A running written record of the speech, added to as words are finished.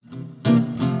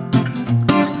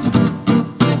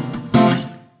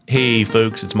Hey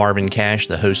folks, it's Marvin Cash,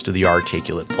 the host of The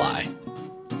Articulate Fly.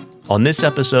 On this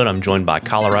episode, I'm joined by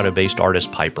Colorado-based artist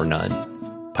Piper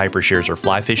Nunn. Piper shares her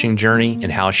fly fishing journey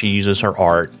and how she uses her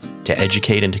art to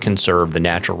educate and to conserve the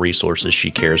natural resources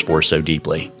she cares for so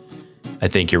deeply. I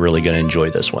think you're really going to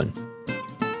enjoy this one.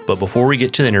 But before we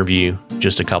get to the interview,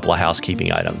 just a couple of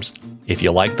housekeeping items. If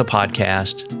you like the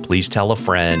podcast, please tell a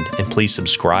friend, and please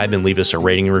subscribe and leave us a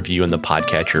rating and review in the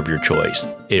podcatcher of your choice.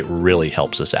 It really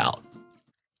helps us out.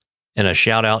 And a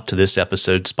shout out to this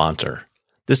episode's sponsor.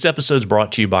 This episode is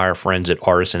brought to you by our friends at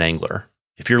Artisan Angler.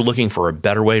 If you're looking for a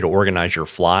better way to organize your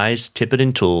flies, tippet,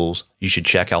 and tools, you should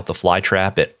check out the fly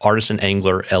trap at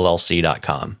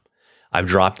artisananglerllc.com. I've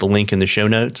dropped the link in the show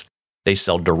notes. They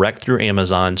sell direct through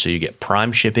Amazon, so you get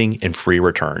prime shipping and free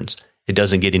returns. It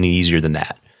doesn't get any easier than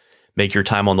that. Make your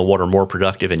time on the water more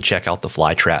productive and check out the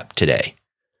fly trap today.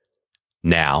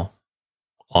 Now,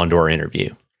 on to our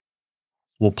interview.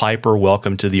 Well, Piper,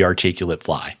 welcome to The Articulate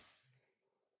Fly.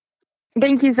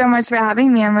 Thank you so much for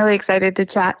having me. I'm really excited to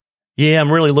chat. Yeah,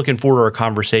 I'm really looking forward to our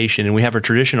conversation, and we have a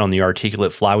tradition on The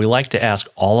Articulate Fly. We like to ask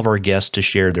all of our guests to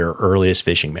share their earliest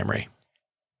fishing memory.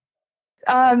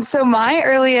 So my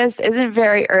earliest isn't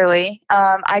very early.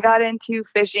 I got into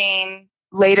fishing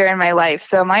later in my life.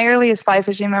 So my earliest fly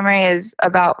fishing memory is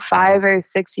about 5 or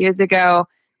 6 years ago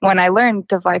when I learned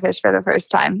to fly fish for the first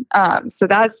time. So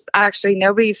that's actually,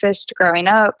 nobody fished growing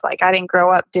up. Like, I didn't grow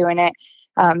up doing it.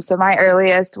 So my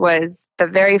earliest was the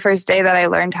very first day that I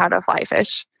learned how to fly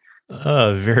fish.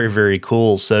 Very, very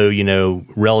cool. So,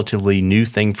 relatively new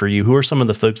thing for you. Who are some of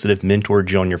the folks that have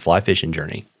mentored you on your fly fishing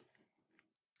journey?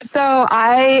 So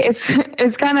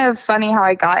it's kind of funny how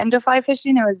I got into fly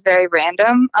fishing. It was very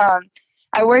random.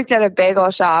 I worked at a bagel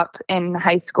shop in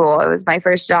high school. It was my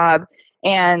first job.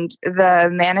 And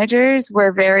the managers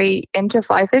were very into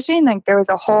fly fishing. Like, there was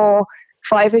a whole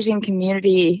fly fishing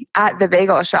community at the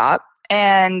bagel shop.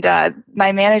 And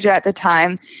my manager at the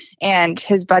time and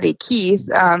his buddy Keith,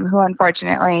 who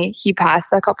unfortunately he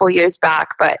passed a couple years back,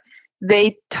 but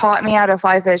they taught me how to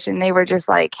fly fish. And they were just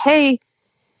like, "Hey,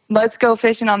 let's go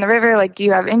fishing on the river. Like, do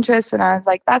you have interest?" And I was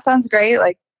like, "That sounds great.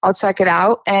 Like, I'll check it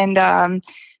out." And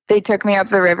they took me up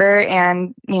the river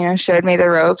and, showed me the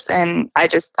ropes, and I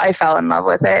fell in love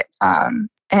with it.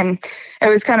 And it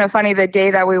was kind of funny. The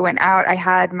day that we went out, I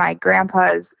had my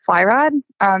grandpa's fly rod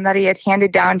that he had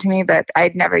handed down to me, but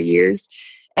I'd never used.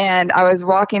 And I was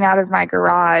walking out of my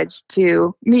garage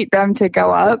to meet them to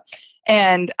go up.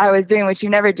 And I was doing what you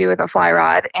never do with a fly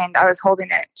rod. And I was holding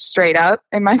it straight up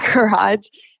in my garage.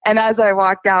 And as I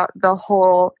walked out, the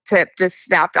whole tip just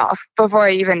snapped off before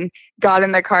I even got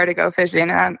in the car to go fishing.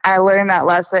 And I learned that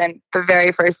lesson the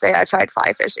very first day I tried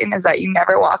fly fishing, is that you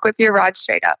never walk with your rod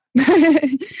straight up.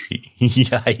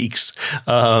 Yikes.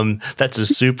 That's a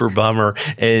super bummer.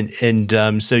 And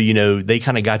so, they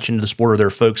kind of got you into the sport. Are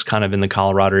there folks kind of in the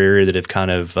Colorado area that have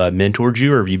kind of mentored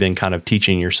you, or have you been kind of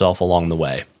teaching yourself along the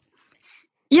way?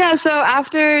 Yeah, so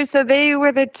they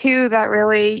were the two that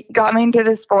really got me into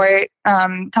the sport,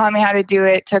 taught me how to do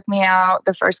it, took me out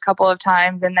the first couple of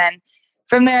times. And then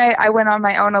from there, I went on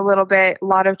my own a little bit, a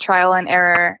lot of trial and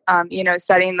error,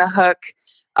 setting the hook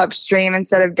upstream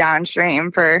instead of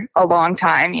downstream for a long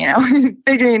time,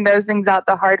 figuring those things out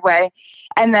the hard way.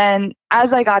 And then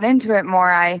as I got into it more,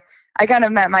 I kind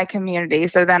of met my community.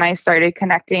 So then I started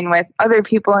connecting with other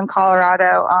people in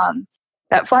Colorado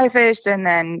that fly fished, and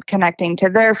then connecting to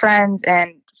their friends,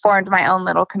 and formed my own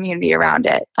little community around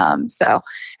it. So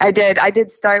I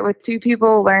did start with 2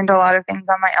 people, learned a lot of things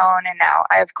on my own, and now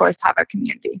I, of course, have a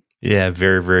community. Yeah,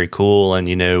 very, very cool. And,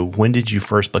 when did you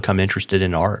first become interested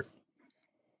in art?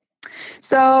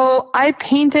 So I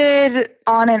painted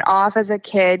on and off as a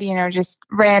kid, just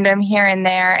random here and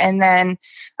there. And then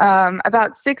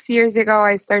about 6 years ago,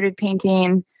 I started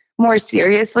painting more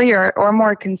seriously or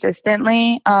more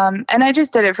consistently. And I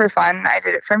just did it for fun. I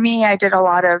did it for me. I did a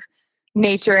lot of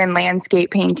nature and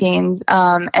landscape paintings.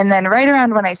 And then right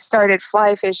around when I started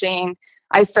fly fishing,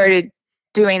 I started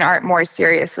doing art more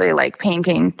seriously, like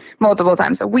painting multiple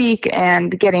times a week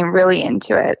and getting really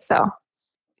into it. So.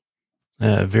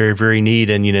 Very, very neat.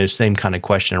 And, same kind of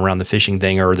question around the fishing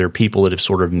thing. Are there people that have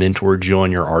sort of mentored you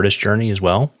on your artist journey as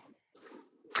well?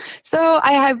 So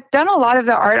I have done a lot of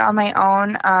the art on my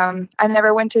own. I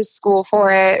never went to school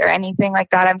for it or anything like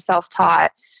that. I'm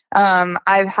self-taught.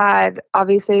 I've had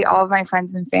obviously all of my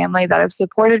friends and family that have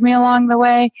supported me along the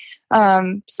way.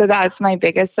 So that's my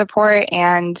biggest support.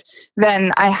 And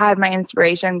then I had my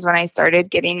inspirations when I started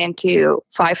getting into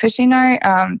fly fishing art.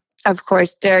 Of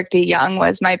course, Derek D. Young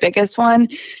was my biggest one.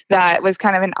 That was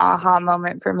kind of an aha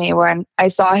moment for me when I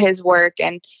saw his work,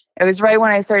 and it was right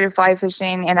when I started fly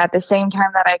fishing. And at the same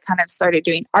time that I kind of started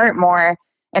doing art more,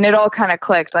 And it all kind of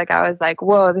clicked. Like, I was like,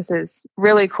 whoa, this is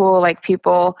really cool. Like,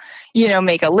 people,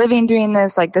 make a living doing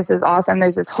this. Like, this is awesome.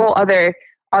 There's this whole other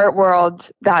art world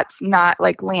that's not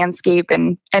like landscape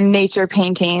and nature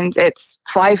paintings. It's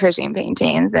fly fishing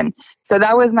paintings. And so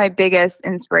that was my biggest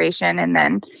inspiration. And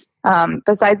then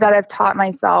besides that, I've taught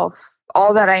myself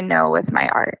all that I know with my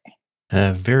art.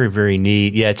 Very, very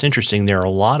neat. Yeah, it's interesting. There are a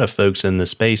lot of folks in the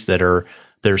space they're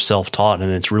self-taught,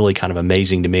 and it's really kind of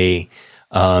amazing to me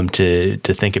to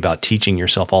think about teaching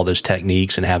yourself all those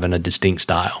techniques and having a distinct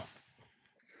style.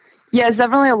 Yeah, it's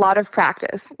definitely a lot of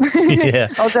practice. Yeah.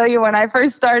 I'll tell you, when I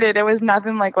first started, it was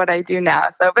nothing like what I do now.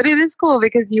 So, but it is cool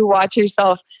because you watch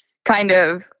yourself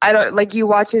you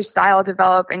watch your style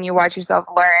develop, and you watch yourself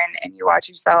learn, and you watch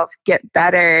yourself get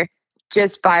better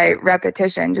just by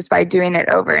repetition, just by doing it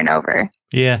over and over.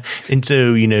 Yeah. And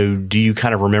so, do you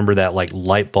kind of remember that like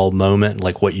light bulb moment,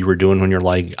 like what you were doing when you're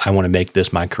like, I want to make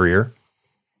this my career?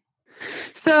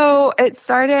 So it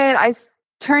started, I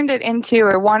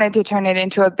wanted to turn it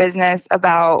into a business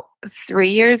about 3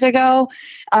 years ago.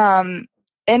 And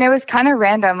it was kind of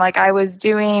random. Like, I was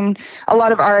doing a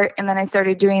lot of art, and then I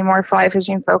started doing more fly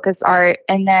fishing focused art.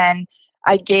 And then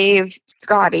I gave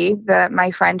Scotty, my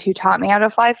friend who taught me how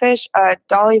to fly fish, a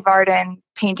Dolly Varden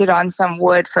painted on some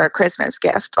wood for a Christmas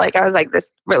gift. Like, I was like, this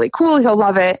is really cool. He'll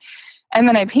love it. And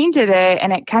then I painted it,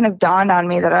 and it kind of dawned on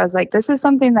me that I was like, this is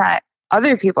something that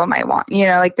other people might want,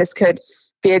 like this could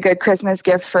be a good Christmas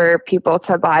gift for people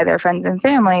to buy their friends and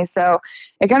family. So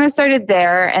it kind of started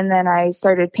there. And then I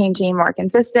started painting more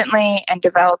consistently and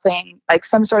developing like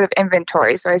some sort of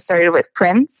inventory. So I started with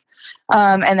prints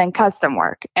and then custom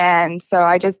work. And so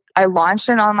I launched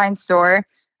an online store.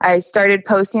 I started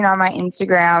posting on my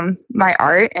Instagram my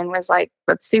art and was like,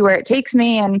 let's see where it takes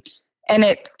me. And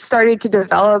it started to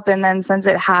develop. And then since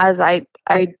it has, I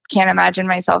can't imagine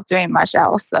myself doing much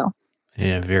else. So.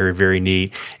 Yeah, very, very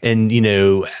neat. And,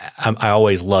 I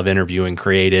always love interviewing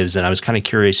creatives, and I was kind of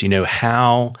curious,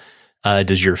 how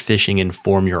does your fishing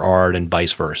inform your art and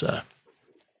vice versa?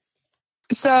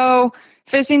 So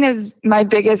fishing is my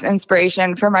biggest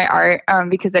inspiration for my art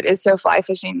because it is so fly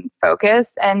fishing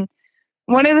focused. And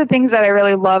one of the things that I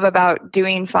really love about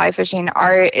doing fly fishing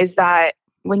art is that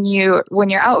when you're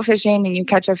out fishing and you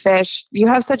catch a fish, you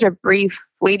have such a brief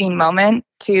fleeting moment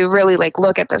to really like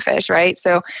look at the fish, right?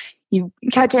 So you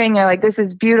catch it and you're like, this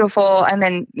is beautiful. And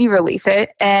then you release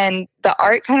it. And the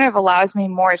art kind of allows me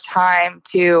more time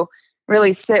to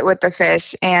really sit with the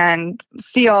fish and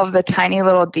see all of the tiny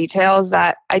little details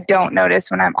that I don't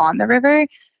notice when I'm on the river.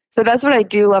 So that's what I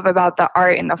do love about the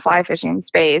art in the fly fishing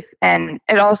space. And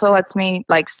it also lets me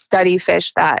like study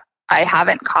fish that I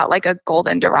haven't caught, like a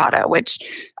golden dorado,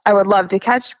 which I would love to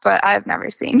catch, but I've never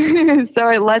seen. So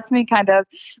it lets me kind of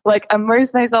like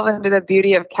immerse myself into the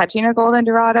beauty of catching a golden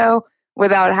dorado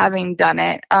without having done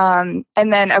it. And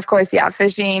then, of course,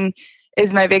 fishing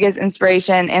is my biggest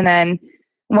inspiration. And then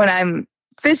when I'm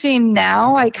fishing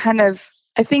now, I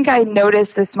think I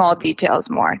notice the small details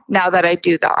more now that I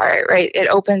do the art, right? It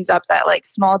opens up that like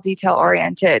small detail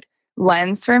oriented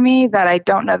lens for me that I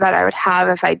don't know that I would have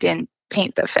if I didn't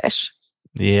paint the fish.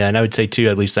 Yeah. And I would say too,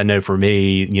 at least I know for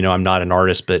me, I'm not an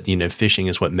artist, but, fishing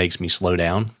is what makes me slow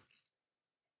down.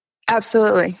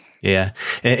 Absolutely. Yeah.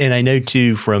 And I know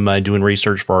too, from doing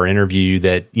research for our interview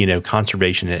that,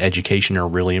 conservation and education are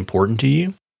really important to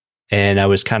you. And I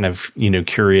was kind of,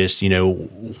 curious,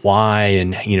 why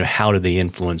and, how do they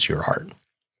influence your art?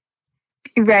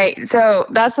 Right. So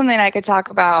that's something I could talk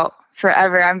about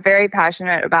forever. I'm very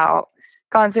passionate about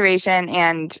conservation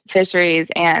and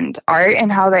fisheries and art and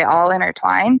how they all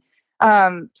intertwine.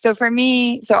 So for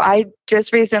me, I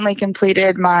just recently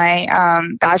completed my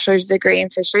bachelor's degree in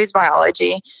fisheries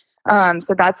biology.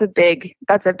 So that's a big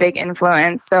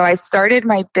influence. So I started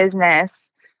my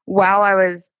business while I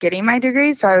was getting my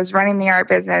degree. So I was running the art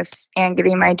business and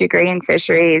getting my degree in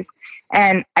fisheries.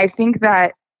 And I think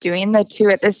that doing the two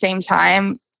at the same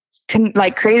time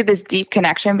created this deep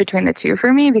connection between the two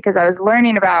for me, because I was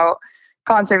learning about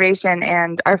conservation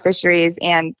and our fisheries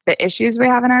and the issues we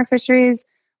have in our fisheries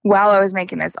while I was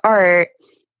making this art.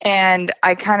 And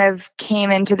I kind of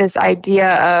came into this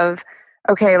idea of,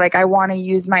 okay, like I want to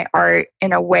use my art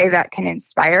in a way that can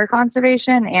inspire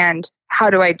conservation, and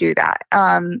how do I do that?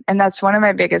 And that's one of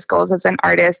my biggest goals as an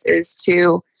artist, is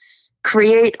to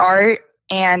create art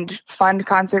and fund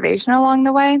conservation along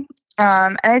the way.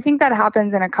 And I think that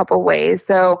happens in a couple ways.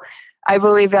 So I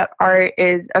believe that art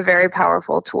is a very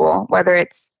powerful tool, whether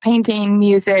it's painting,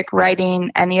 music,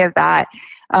 writing, any of that.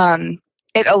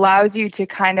 It allows you to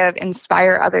kind of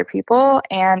inspire other people.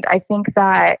 And I think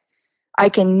that I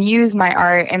can use my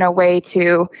art in a way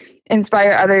to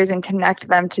inspire others and connect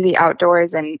them to the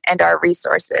outdoors and our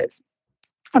resources.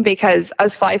 Because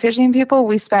as fly fishing people,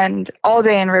 we spend all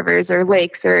day in rivers or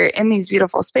lakes or in these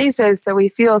beautiful spaces. So we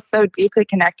feel so deeply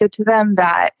connected to them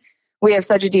that we have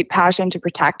such a deep passion to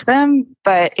protect them.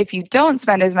 But if you don't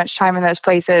spend as much time in those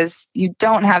places, you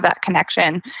don't have that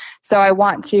connection. So I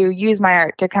want to use my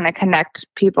art to kind of connect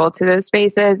people to those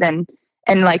spaces and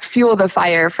like fuel the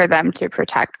fire for them to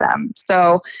protect them.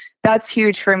 So that's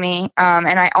huge for me.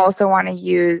 And I also want to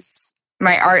use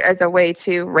my art as a way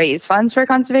to raise funds for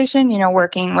conservation,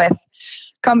 working with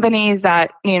companies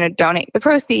that, donate the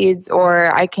proceeds,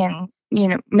 or I can,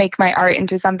 make my art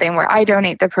into something where I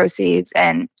donate the proceeds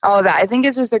and all of that. I think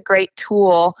it's just a great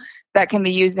tool that can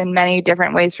be used in many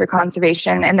different ways for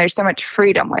conservation, and there's so much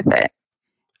freedom with it.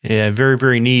 Yeah, very,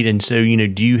 very neat. And so,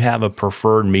 do you have a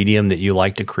preferred medium that you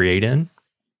like to create in?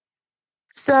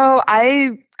 So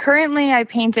I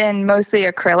paint in mostly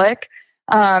acrylic,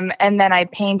 and then I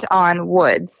paint on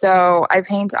wood. So I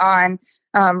paint on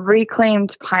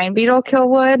reclaimed pine beetle kill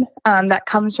wood that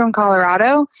comes from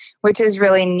Colorado, which is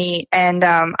really neat. And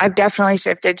I've definitely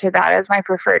shifted to that as my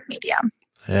preferred medium.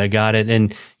 I got it.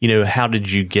 And, how did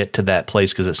you get to that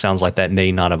place? Because it sounds like that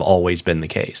may not have always been the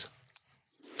case.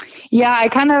 Yeah, I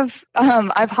kind of,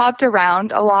 I've hopped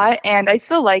around a lot, and I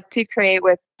still like to create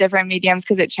with different mediums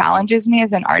because it challenges me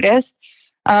as an artist.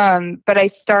 But I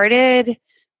started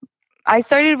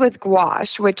with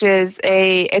gouache, which is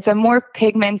it's a more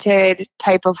pigmented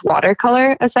type of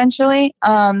watercolor, essentially.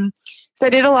 So I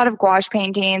did a lot of gouache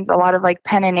paintings, a lot of like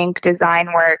pen and ink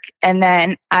design work. And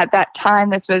then at that time,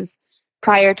 this was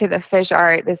prior to the fish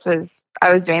art. I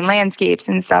was doing landscapes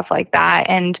and stuff like that.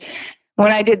 And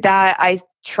when I did that, I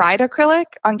tried acrylic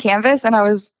on canvas, and I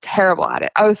was terrible at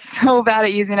it. I was so bad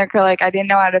at using acrylic. I didn't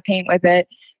know how to paint with it.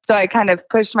 So I kind of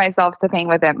pushed myself to paint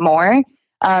with it more.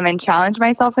 And challenge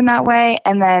myself in that way.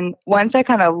 And then once I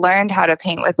kind of learned how to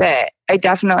paint with it, I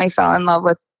definitely fell in love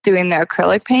with doing the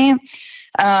acrylic paint.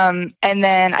 And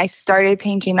then I started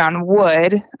painting on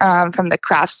wood from the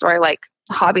craft store like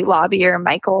Hobby Lobby or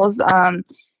Michael's. And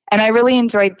I really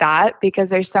enjoyed that because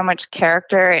there's so much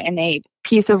character in a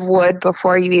piece of wood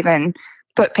before you even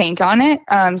put paint on it.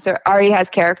 So it already has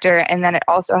character, and then it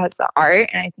also has the art,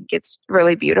 and I think it's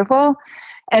really beautiful.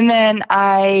 And then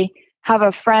I have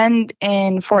a friend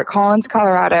in Fort Collins,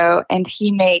 Colorado, and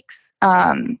he makes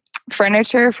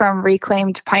furniture from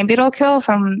reclaimed pine beetle kill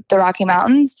from the Rocky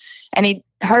Mountains. And he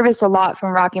harvests a lot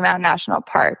from Rocky Mountain National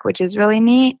Park, which is really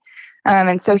neat.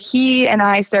 And so he and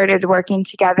I started working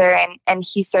together, and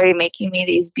he started making me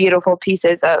these beautiful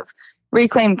pieces of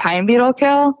reclaimed pine beetle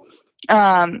kill.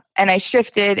 And I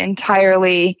shifted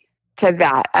entirely to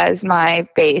that as my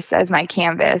base, as my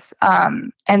canvas.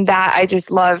 And that I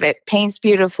just love. It paints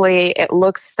beautifully. It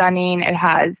looks stunning. It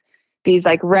has these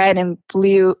like red and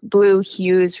blue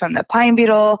hues from the pine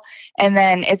beetle. And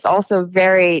then it's also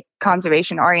very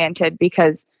conservation oriented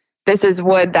because this is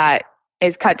wood that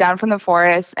is cut down from the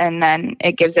forest, and then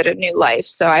it gives it a new life.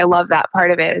 So I love that part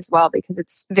of it as well because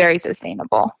it's very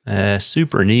sustainable.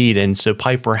 Super neat. And so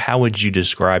Piper, how would you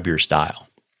describe your style?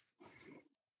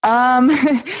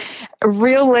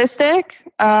 Realistic,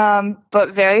 but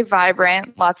very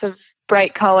vibrant, lots of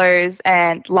bright colors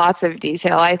and lots of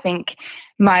detail. I think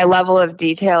my level of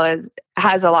detail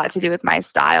has a lot to do with my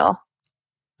style.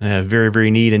 Very,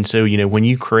 very neat. And so, when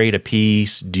you create a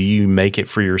piece, do you make it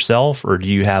for yourself, or do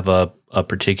you have a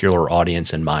particular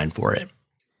audience in mind for it?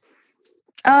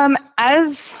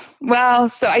 As well,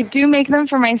 so I do make them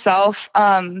for myself.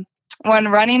 When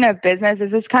running a business,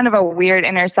 this is kind of a weird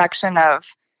intersection of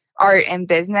art and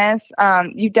business.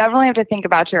 You definitely have to think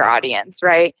about your audience,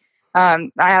 right? I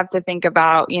have to think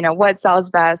about, what sells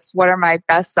best. What are my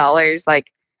best sellers?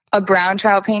 Like a brown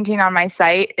trout painting on my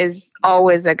site is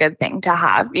always a good thing to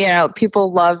have.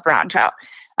 People love brown trout.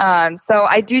 So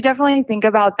I do definitely think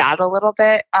about that a little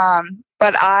bit.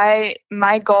 But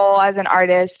my goal as an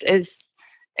artist is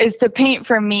to paint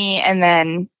for me, and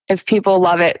then if people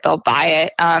love it, they'll buy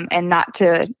it, and not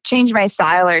to change my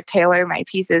style or tailor my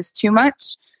pieces too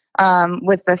much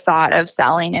with the thought of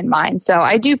selling in mind. So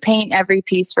I do paint every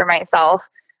piece for myself,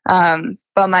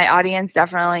 but my audience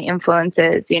definitely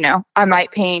influences. I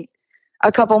might paint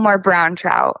a couple more brown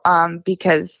trout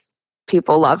because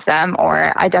people love them,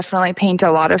 or I definitely paint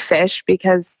a lot of fish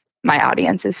because my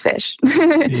audience is fish.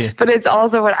 Yeah. But it's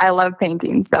also what I love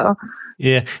painting. So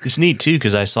yeah, it's neat too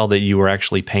because I saw that you were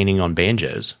actually painting on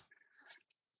banjos.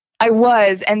 I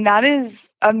was, and that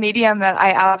is a medium that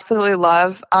I absolutely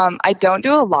love. I don't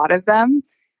do a lot of them,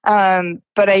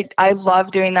 but I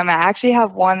love doing them. I actually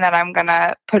have one that I'm going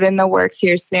to put in the works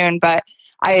here soon, but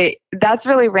that's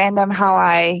really random how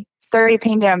I started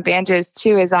painting on banjos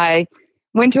too, is I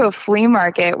went to a flea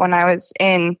market when I was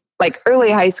in like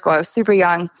early high school. I was super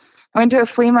young. I went to a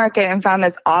flea market and found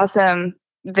this awesome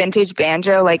vintage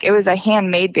banjo. Like it was a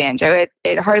handmade banjo.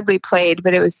 It hardly played,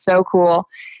 but it was so cool.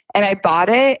 And I bought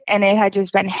it, and it had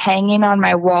just been hanging on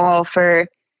my wall for,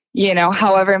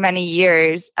 however many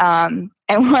years. And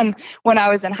when I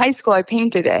was in high school, I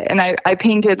painted it, and I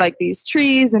painted like these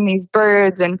trees and these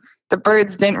birds, and the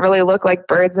birds didn't really look like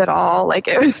birds at all. Like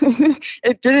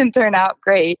it didn't turn out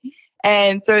great.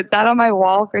 And so it sat on my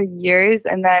wall for years.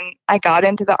 And then I got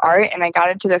into the art, and I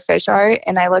got into the fish art,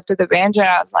 and I looked at the banjo, and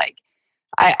I was like,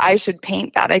 I should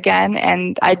paint that again.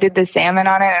 And I did the salmon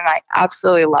on it, and I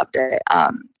absolutely loved it.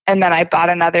 And then I bought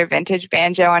another vintage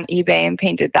banjo on eBay and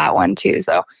painted that one too.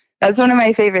 So that's one of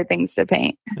my favorite things to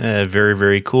paint. Very,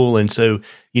 very cool. And so,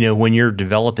 when you're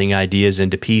developing ideas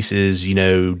into pieces,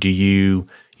 do you,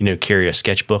 carry a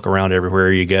sketchbook around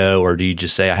everywhere you go, or do you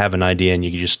just say, I have an idea, and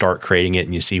you just start creating it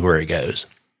and you see where it goes?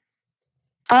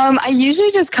 I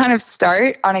usually just kind of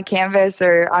start on a canvas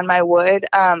or on my wood.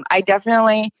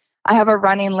 I have a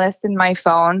running list in my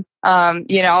phone.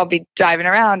 I'll be driving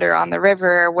around or on the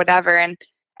river or whatever. And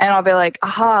I'll be like,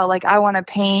 like I want to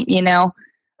paint,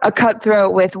 a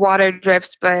cutthroat with water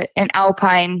drifts, but an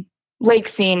alpine lake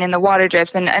scene in the water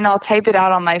drifts. And I'll type it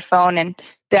out on my phone, and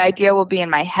the idea will be in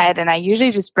my head. And I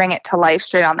usually just bring it to life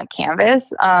straight on the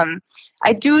canvas.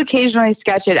 I do occasionally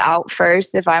sketch it out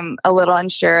first if I'm a little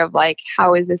unsure of like,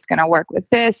 how is this going to work with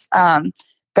this?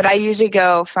 But I usually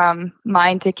go from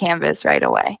mind to canvas right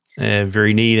away.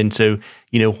 Very neat. And so,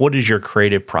 what does your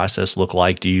creative process look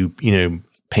like? Do you,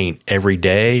 paint every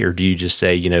day, or do you just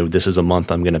say, this is a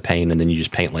month I'm going to paint, and then you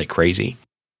just paint like crazy?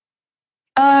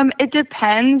 It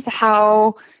depends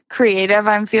how creative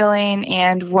I'm feeling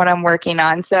and what I'm working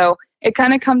on. So it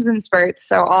kind of comes in spurts.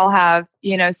 So I'll have,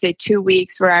 say 2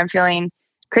 weeks where I'm feeling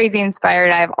crazy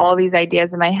inspired. I have all these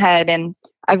ideas in my head, and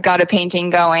I've got a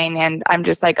painting going, and I'm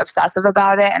just like obsessive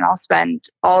about it. And I'll spend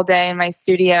all day in my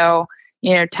studio,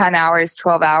 10 hours,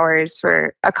 12 hours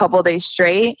for a couple of days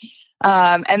straight.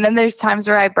 And then there's times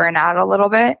where I burn out a little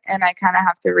bit, and I kind of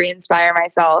have to re-inspire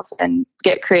myself and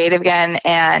get creative again.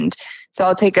 And so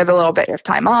I'll take a little bit of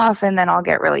time off, and then I'll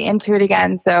get really into it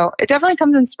again. So it definitely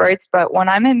comes in spurts, but when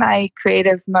I'm in my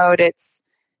creative mode, it's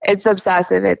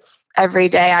obsessive. It's every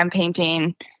day I'm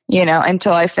painting,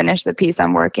 until I finish the piece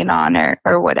I'm working on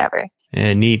or whatever.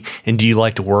 Neat. And do you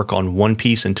like to work on one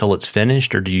piece until it's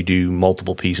finished, or do you do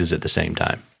multiple pieces at the same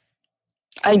time?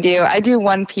 I do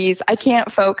one piece. I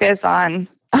can't focus on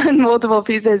multiple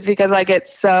pieces because I get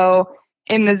so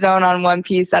in the zone on one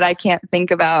piece that I can't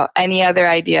think about any other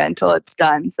idea until it's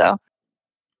done. So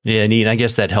yeah, neat. I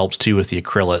guess that helps too with the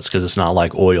acrylics, because it's not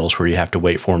like oils where you have to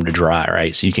wait for them to dry,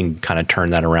 right? So you can kind of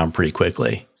turn that around pretty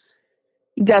quickly.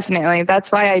 Definitely.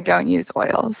 That's why I don't use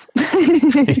oils.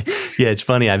 Yeah, it's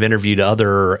funny. I've interviewed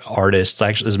other artists.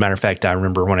 Actually, as a matter of fact, I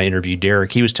remember when I interviewed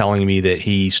Derek, he was telling me that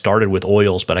he started with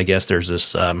oils, but I guess there's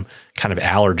this kind of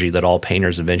allergy that all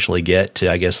painters eventually get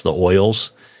to, I guess, the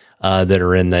oils that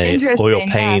are in the oil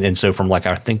paint. Yeah. And so from like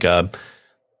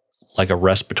a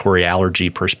respiratory allergy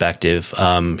perspective,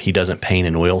 he doesn't paint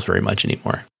in oils very much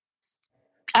anymore.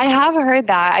 I have heard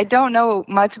that. I don't know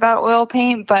much about oil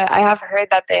paint, but I have heard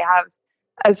that they have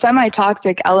a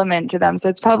semi-toxic element to them. So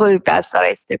it's probably best that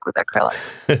I stick with acrylic.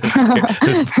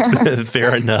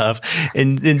 Fair enough.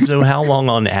 And so how long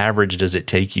on average does it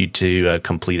take you to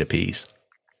complete a piece?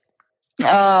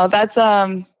 Oh, that's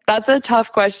a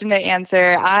tough question to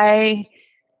answer. I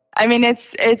mean,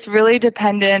 it's really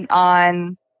dependent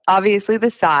on obviously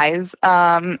the size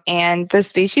and the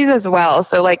species as well.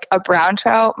 So like a brown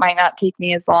trout might not take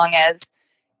me as long as,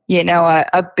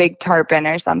 a big tarpon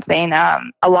or something.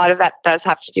 A lot of that does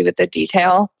have to do with the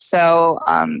detail. So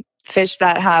fish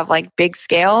that have like big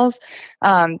scales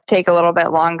take a little bit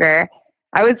longer.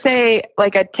 I would say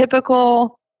like a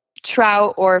typical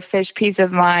trout or fish piece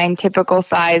of mine, typical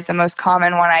size, the most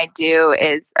common one I do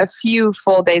is a few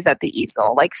full days at the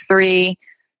easel, like 3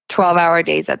 12-hour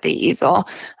days at the easel.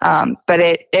 But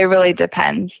it really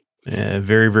depends.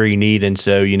 Very, very neat. And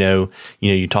so,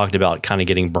 you talked about kind of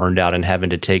getting burned out and having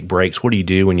to take breaks. What do you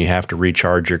do when you have to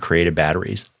recharge your creative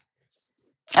batteries?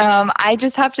 I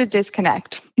just have to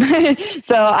disconnect.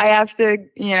 So I have to,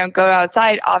 go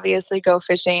outside, obviously go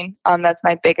fishing. That's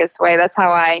my biggest way. That's how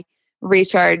I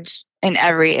recharge in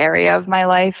every area of my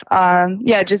life.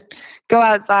 Just go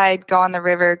outside, go on the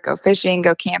river, go fishing,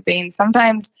 go camping.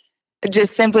 Sometimes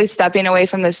just simply stepping away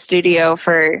from the studio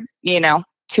for,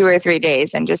 2 or 3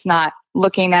 days and just not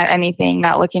looking at anything,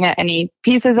 not looking at any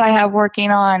pieces I have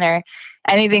working on or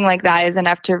anything like that is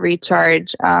enough to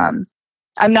recharge.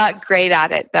 I'm not great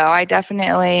at it though. I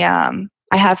definitely,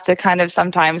 I have to kind of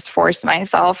sometimes force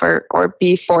myself or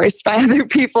be forced by other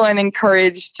people and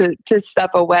encouraged to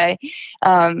step away.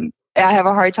 I have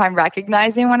a hard time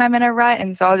recognizing when I'm in a rut.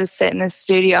 And so I'll just sit in the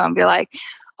studio and be like,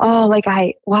 oh,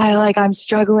 I'm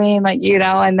struggling,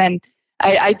 and then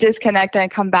I disconnect and I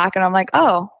come back and I'm like,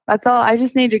 oh, that's all. I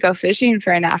just need to go fishing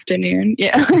for an afternoon.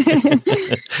 Yeah.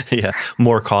 Yeah.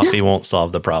 More coffee won't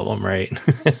solve the problem, right?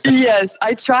 Yes.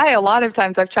 I try a lot of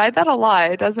times. I've tried that a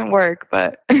lot. It doesn't work,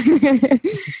 but.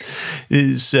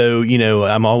 So,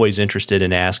 I'm always interested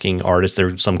in asking artists. There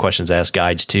are some questions I ask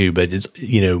guides too, but it's,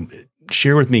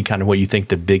 share with me kind of what you think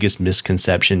the biggest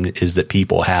misconception is that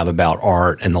people have about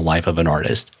art and the life of an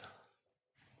artist.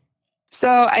 So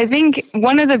I think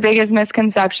one of the biggest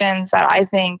misconceptions that I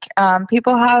think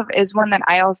people have is one that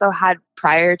I also had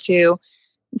prior to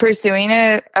pursuing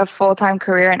a full-time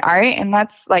career in art. And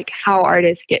that's like how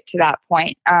artists get to that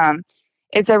point.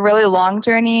 It's a really long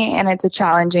journey and it's a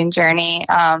challenging journey.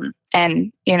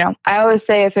 And I always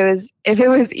say if it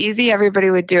was easy, everybody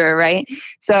would do it, right?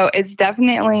 So it's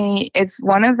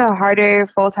one of the harder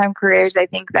full-time careers I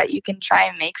think that you can try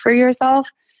and make for yourself.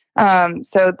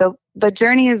 So the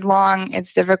journey is long,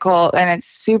 it's difficult, and it's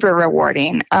super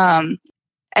rewarding. And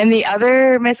the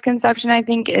other misconception I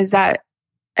think is that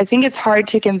I think it's hard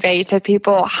to convey to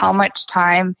people how much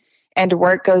time and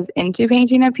work goes into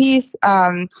painting a piece,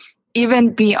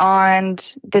 even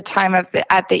beyond the time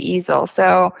at the easel.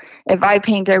 So if I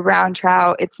paint a brown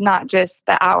trout, it's not just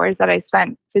the hours that I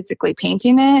spent physically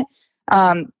painting it,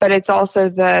 but it's also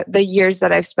the years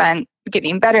that I've spent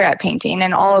getting better at painting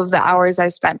and all of the hours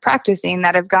I've spent practicing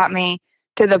that have got me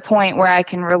to the point where I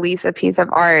can release a piece of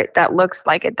art that looks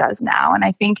like it does now. And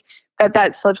I think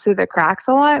that slips through the cracks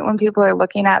a lot when people are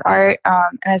looking at art,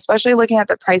 and especially looking at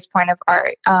the price point of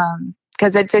art,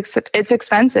 because it's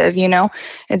expensive.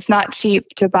 It's not cheap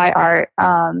to buy art,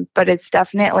 but it's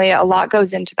definitely a lot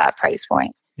goes into that price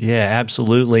point. Yeah,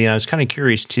 absolutely. And I was kind of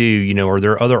curious too, are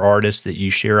there other artists that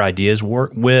you share ideas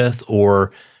with,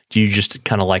 or do you just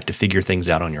kind of like to figure things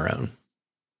out on your own?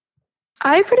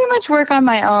 I pretty much work on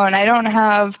my own. I don't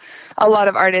have a lot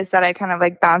of artists that I kind of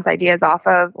like bounce ideas off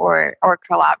of or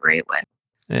collaborate with.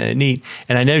 Neat.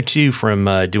 And I know too from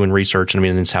doing research, and I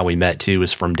mean, that's how we met too,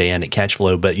 is from Dan at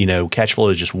Catchflow. But,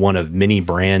 Catchflow is just one of many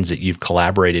brands that you've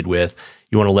collaborated with.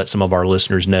 You want to let some of our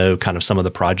listeners know kind of some of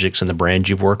the projects and the brands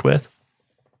you've worked with?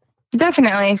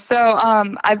 Definitely. So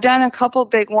I've done a couple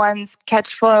big ones.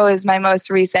 Catchflow is my most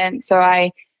recent. So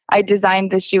I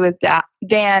designed the shoe with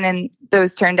Dan, and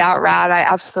those turned out rad. I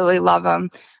absolutely love him.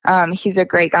 He's a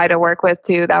great guy to work with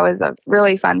too. That was a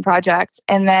really fun project.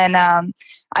 And then I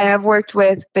have worked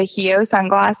with Bahio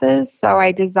sunglasses. So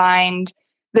I designed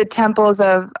the temples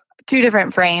of two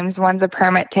different frames. One's a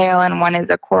permit tail and one is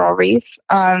a coral reef.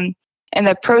 And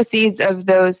the proceeds of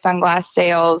those sunglass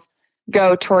sales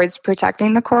go towards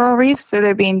protecting the coral reef. So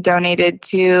they're being donated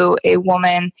to a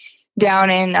woman down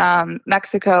in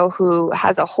Mexico who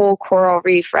has a whole coral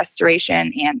reef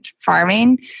restoration and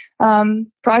farming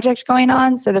project going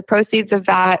on. So the proceeds of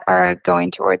that are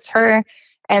going towards her.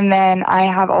 And then I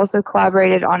have also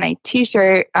collaborated on a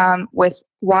t-shirt with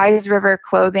Wise River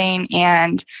Clothing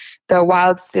and the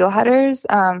Wild Steelheaders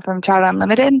from Trout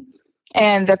Unlimited.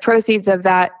 And the proceeds of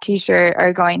that t-shirt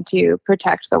are going to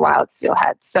protect the wild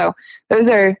steelhead. So those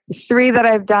are three that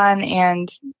I've done and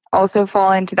also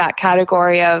fall into that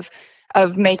category of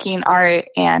making art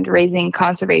and raising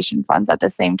conservation funds at the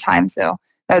same time. So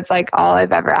that's like all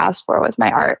I've ever asked for with my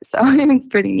art. So it's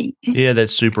pretty neat. Yeah,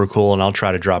 that's super cool. And I'll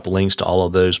try to drop links to all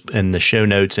of those in the show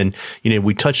notes. And,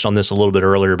 we touched on this a little bit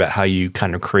earlier about how you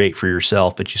kind of create for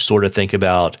yourself, but you sort of think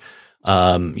about,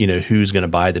 who's going to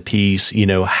buy the piece.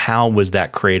 How was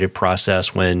that creative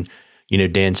process when,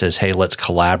 Dan says, hey, let's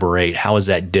collaborate? How is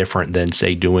that different than,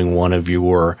 say, doing one of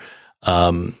your,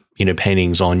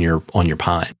 paintings on your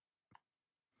pine?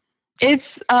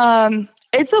 It's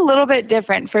a little bit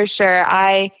different for sure.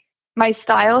 My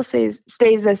style stays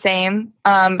the same,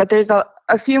 but there's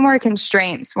a few more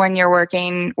constraints when you're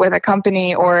working with a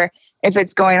company or if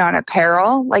it's going on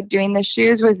apparel. Like doing the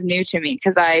shoes was new to me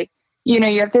because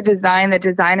you have to design the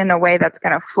design in a way that's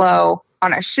going to flow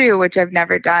on a shoe, which I've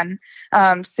never done.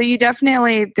 So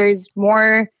there's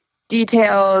more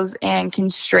details and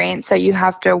constraints that you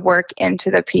have to work into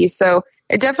the piece. So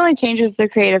it definitely changes the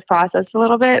creative process a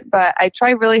little bit, but I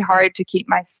try really hard to keep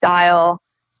my style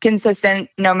consistent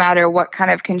no matter what kind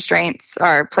of constraints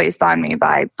are placed on me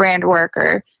by brand work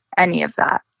or any of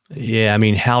that. Yeah, I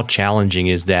mean, how challenging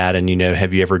is that? And,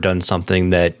 have you ever done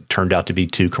something that turned out to be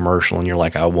too commercial and you're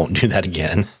like, I won't do that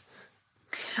again?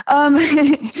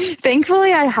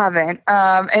 Thankfully, I haven't.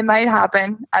 It might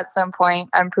happen at some point.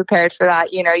 I'm prepared for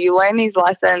that. You learn these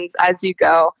lessons as you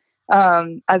go,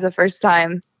 as a first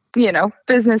time,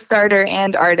 business starter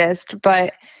and artist.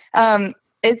 But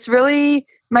it's really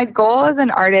my goal as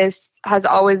an artist has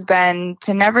always been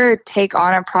to never take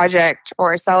on a project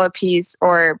or sell a piece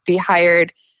or be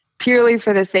hired purely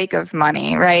for the sake of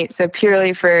money, right? So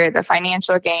purely for the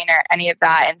financial gain or any of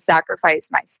that, and sacrifice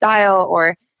my style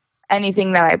or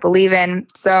anything that I believe in.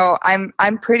 So I'm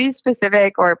pretty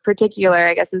specific, or particular,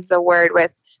 I guess is the word,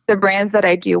 with the brands that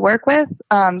I do work with.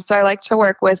 So I like to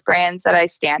work with brands that I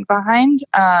stand behind,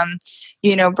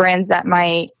 brands that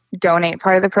might donate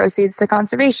part of the proceeds to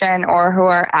conservation, or who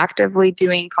are actively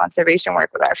doing conservation work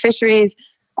with our fisheries,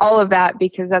 all of that,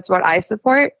 because that's what I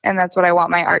support and that's what I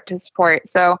want my art to support.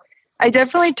 So I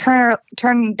definitely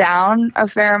turn down a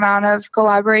fair amount of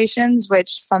collaborations,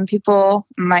 which some people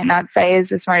might not say is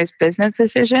the smartest business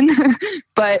decision.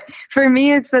 But for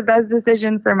me, it's the best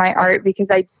decision for my art, because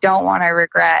I don't want to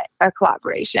regret a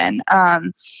collaboration.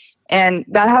 And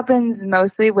that happens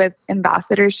mostly with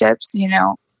ambassadorships,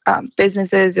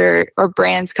 businesses or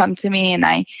brands come to me, and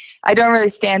I don't really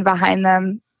stand behind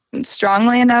them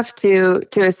strongly enough to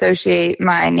associate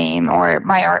my name or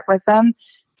my art with them.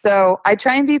 So I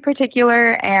try and be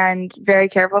particular and very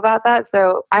careful about that.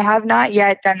 So I have not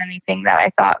yet done anything that I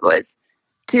thought was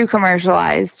too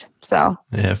commercialized. So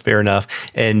yeah, fair enough.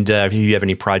 And if you have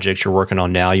any projects you're working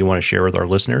on now you want to share with our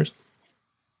listeners?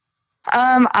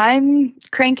 I'm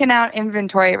cranking out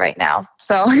inventory right now.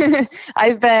 So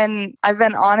I've been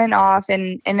on and off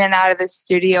and in and out of the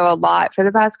studio a lot for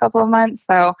the past couple of months.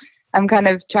 So I'm kind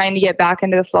of trying to get back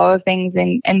into the flow of things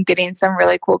and getting some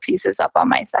really cool pieces up on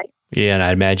my site. Yeah, and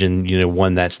I imagine,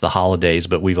 one, that's the holidays,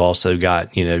 but we've also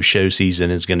got, show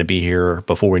season is going to be here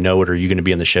before we know it. Are you going to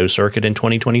be in the show circuit in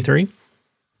 2023?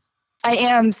 I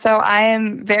am. So I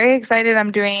am very excited.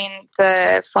 I'm doing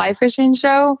the fly fishing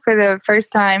show for the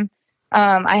first time.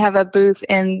 I have a booth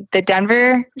in the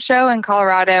Denver show in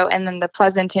Colorado, and then the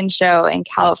Pleasanton show in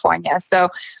California. So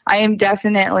I am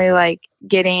definitely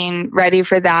getting ready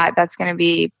for that. That's going to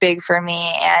be big for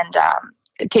me. And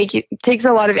it takes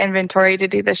a lot of inventory to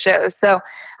do the show. So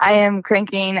I am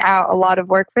cranking out a lot of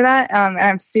work for that. And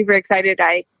I'm super excited.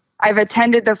 I've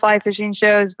attended the fly fishing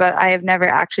shows, but I have never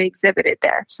actually exhibited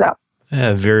there. So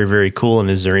very, very cool. And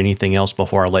is there anything else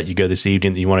before I let you go this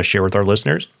evening that you want to share with our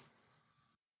listeners?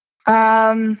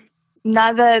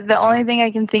 Not the only thing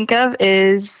I can think of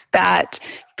is that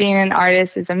being an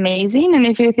artist is amazing. And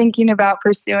if you're thinking about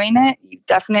pursuing it, you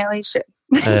definitely should.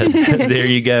 There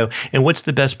you go. And what's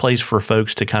the best place for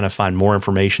folks to kind of find more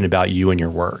information about you and your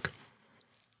work?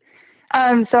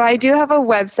 So I do have a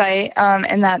website,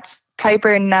 and that's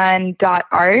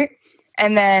pipernunn.art.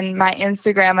 And then my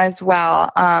Instagram as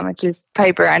well, which is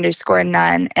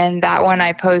Piper_Nunn. And that one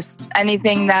I post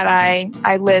anything that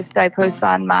I list, I post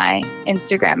on my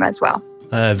Instagram as well.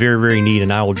 Very, very neat.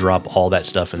 And I will drop all that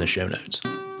stuff in the show notes.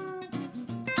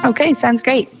 Okay, sounds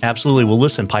great. Absolutely. Well,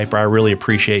 listen, Piper, I really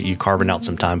appreciate you carving out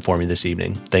some time for me this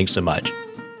evening. Thanks so much.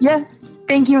 Yeah,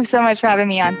 thank you so much for having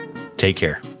me on. Take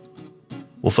care.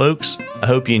 Well, folks, I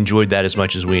hope you enjoyed that as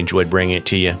much as we enjoyed bringing it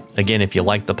to you. Again, if you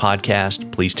like the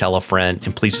podcast, please tell a friend,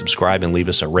 and please subscribe and leave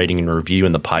us a rating and review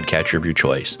in the podcatcher of your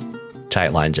choice.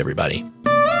 Tight lines, everybody.